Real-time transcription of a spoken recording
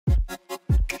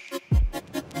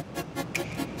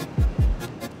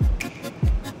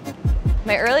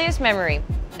My earliest memory,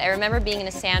 I remember being in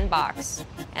a sandbox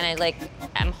and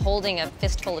I'm holding a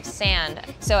fistful of sand.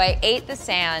 So I ate the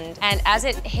sand, and as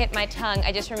it hit my tongue,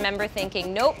 I just remember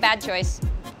thinking, nope, bad choice.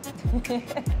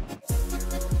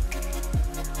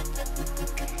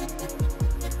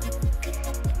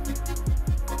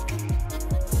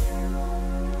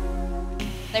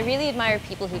 I really admire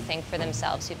people who think for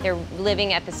themselves, who they're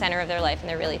living at the center of their life and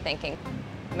they're really thinking.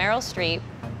 Meryl Streep,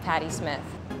 Patti Smith,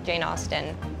 Jane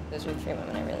Austen, those are the three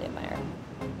women I really admire.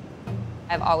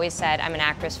 I've always said I'm an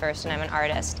actress first and I'm an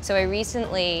artist. So I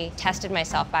recently tested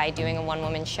myself by doing a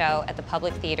one-woman show at the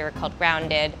Public Theater called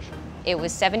Grounded. It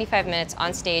was 75 minutes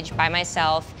on stage by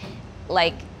myself.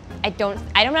 I'm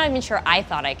not even sure I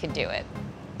thought I could do it.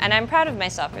 And I'm proud of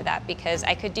myself for that because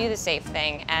I could do the safe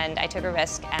thing and I took a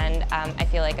risk, and I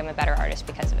feel like I'm a better artist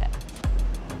because of it.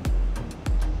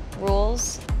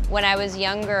 Rules. When I was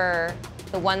younger,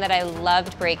 the one that I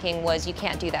loved breaking was you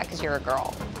can't do that because you're a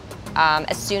girl.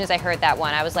 As soon as I heard that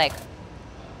one, I was like,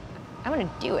 I'm gonna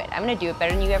do it. I'm gonna do it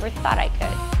better than you ever thought I could.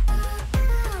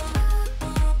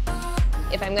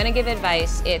 If I'm gonna give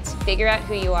advice, it's figure out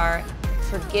who you are,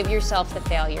 forgive yourself the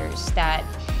failures that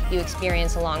you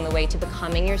experience along the way to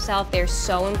becoming yourself. They're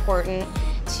so important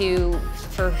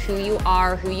for who you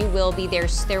are, who you will be.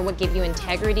 They're what give you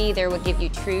integrity, they're what give you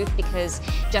truth, because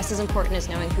just as important as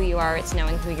knowing who you are, it's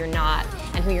knowing who you're not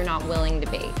and who you're not willing to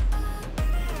be.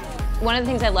 One of the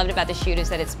things I loved about the shoot is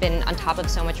that it's been on top of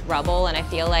so much rubble, and I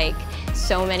feel like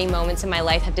so many moments in my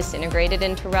life have disintegrated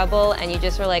into rubble, and you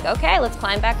just were like, okay, let's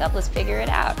climb back up, let's figure it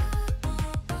out.